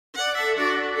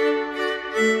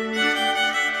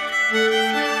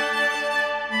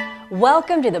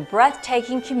Welcome to the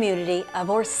breathtaking community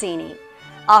of Orsini,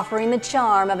 offering the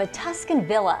charm of a Tuscan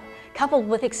villa coupled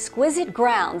with exquisite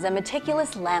grounds and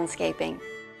meticulous landscaping.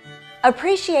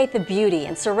 Appreciate the beauty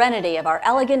and serenity of our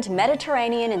elegant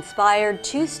Mediterranean-inspired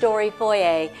two-story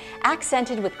foyer,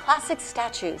 accented with classic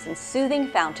statues and soothing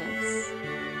fountains.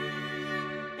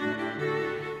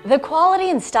 The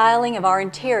quality and styling of our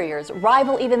interiors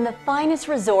rival even the finest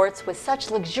resorts, with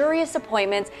such luxurious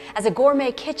appointments as a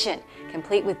gourmet kitchen,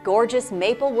 complete with gorgeous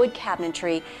maple wood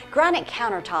cabinetry, granite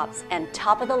countertops, and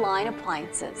top-of-the-line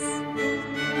appliances.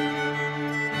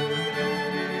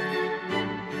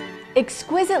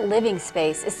 Exquisite living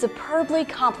space is superbly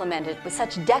complemented with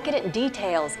such decadent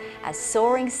details as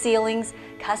soaring ceilings,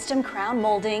 custom crown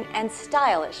molding, and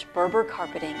stylish Berber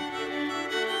carpeting.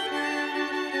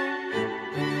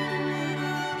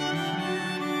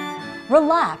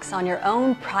 Relax on your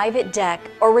own private deck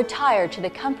or retire to the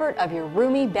comfort of your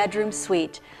roomy bedroom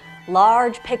suite.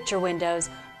 Large picture windows,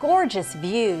 gorgeous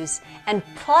views, and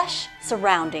plush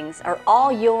surroundings are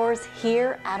all yours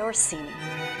here at Orsini.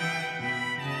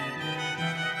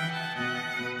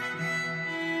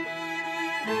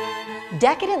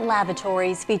 Decadent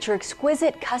lavatories feature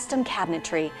exquisite custom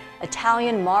cabinetry,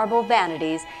 Italian marble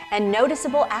vanities, and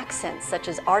noticeable accents such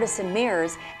as artisan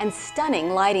mirrors and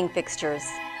stunning lighting fixtures.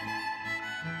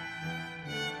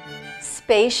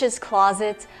 Spacious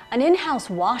closets, an in-house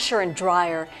washer and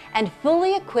dryer, and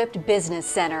fully equipped business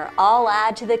center all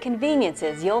add to the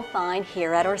conveniences you'll find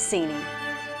here at Orsini.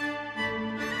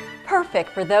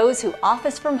 Perfect for those who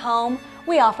office from home,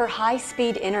 we offer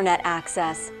high-speed internet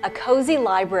access, a cozy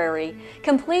library,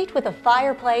 complete with a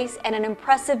fireplace and an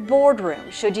impressive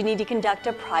boardroom should you need to conduct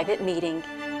a private meeting.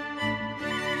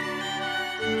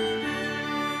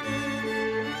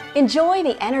 Enjoy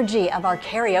the energy of our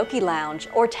karaoke lounge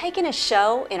or take in a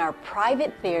show in our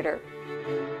private theater.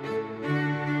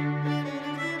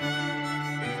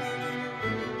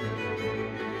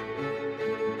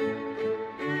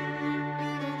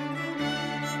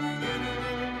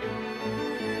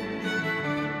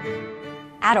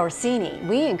 At Orsini,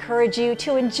 we encourage you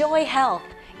to enjoy health,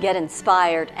 get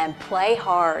inspired, and play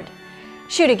hard.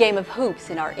 Shoot a game of hoops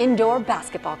in our indoor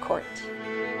basketball court.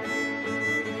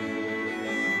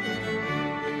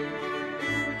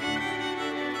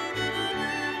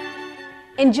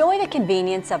 Enjoy the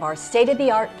convenience of our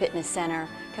state-of-the-art fitness center,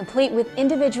 complete with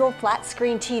individual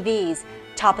flat-screen TVs,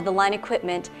 top-of-the-line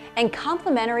equipment, and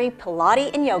complimentary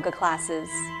Pilates and yoga classes.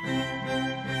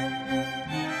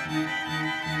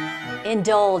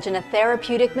 Indulge in a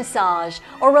therapeutic massage,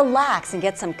 or relax and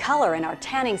get some color in our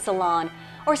tanning salon,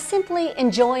 or simply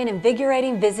enjoy an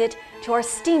invigorating visit to our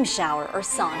steam shower or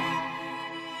sauna.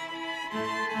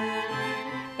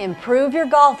 Improve your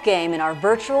golf game in our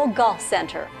virtual golf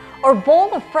center, or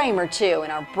bowl a frame or two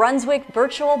in our Brunswick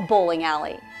virtual bowling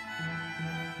alley.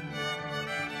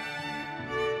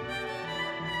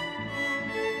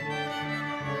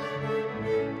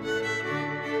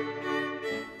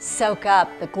 Soak up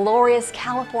the glorious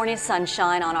California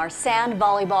sunshine on our sand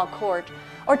volleyball court,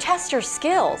 or test your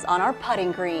skills on our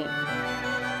putting green.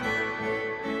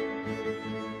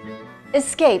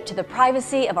 Escape to the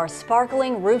privacy of our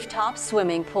sparkling rooftop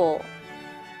swimming pool.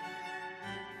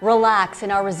 Relax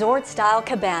in our resort-style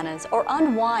cabanas or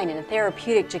unwind in a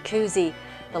therapeutic jacuzzi.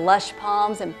 The lush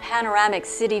palms and panoramic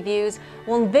city views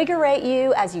will invigorate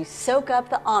you as you soak up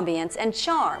the ambience and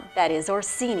charm that is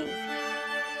Orsini.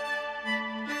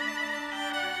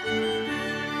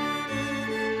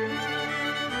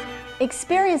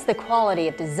 Experience the quality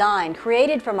of design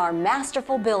created from our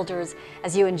masterful builders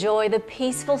as you enjoy the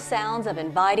peaceful sounds of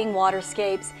inviting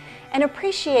waterscapes and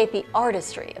appreciate the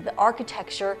artistry of the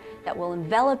architecture that will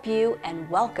envelop you and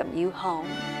welcome you home.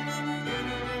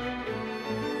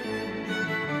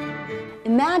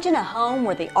 Imagine a home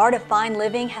where the art of fine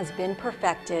living has been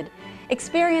perfected.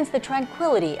 Experience the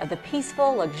tranquility of the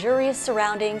peaceful, luxurious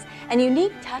surroundings and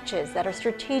unique touches that are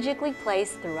strategically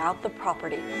placed throughout the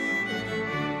property.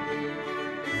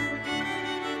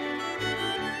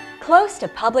 Close to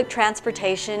public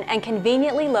transportation and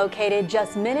conveniently located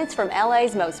just minutes from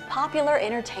LA's most popular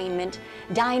entertainment,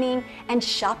 dining, and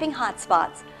shopping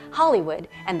hotspots, Hollywood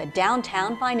and the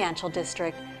downtown financial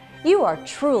district, you are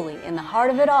truly in the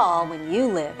heart of it all when you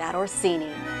live at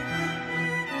Orsini.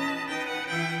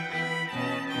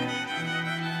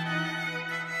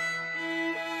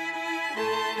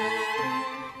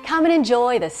 Come and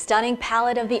enjoy the stunning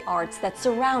palette of the arts that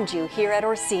surround you here at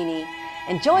Orsini.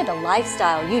 Enjoy the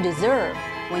lifestyle you deserve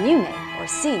when you make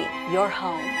Orsini your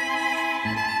home.